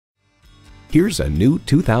Here's a new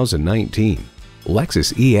 2019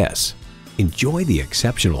 Lexus ES. Enjoy the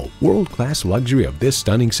exceptional, world-class luxury of this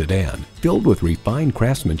stunning sedan, filled with refined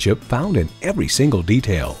craftsmanship found in every single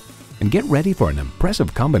detail. And get ready for an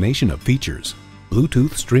impressive combination of features: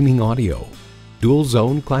 Bluetooth streaming audio,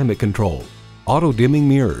 dual-zone climate control, auto-dimming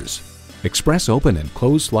mirrors, express open and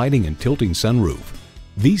closed sliding and tilting sunroof,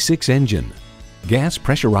 V6 engine, gas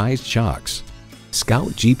pressurized shocks, Scout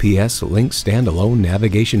GPS Link standalone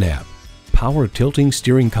navigation app, power tilting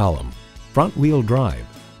steering column, front-wheel drive,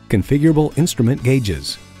 configurable instrument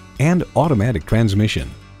gauges, and automatic transmission.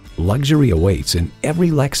 Luxury awaits in every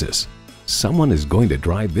Lexus. Someone is going to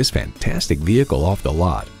drive this fantastic vehicle off the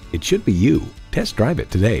lot. It should be you. Test drive it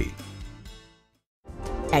today.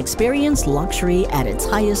 Experience luxury at its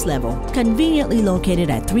highest level. Conveniently located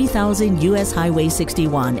at 3000 US Highway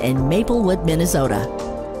 61 in Maplewood, Minnesota.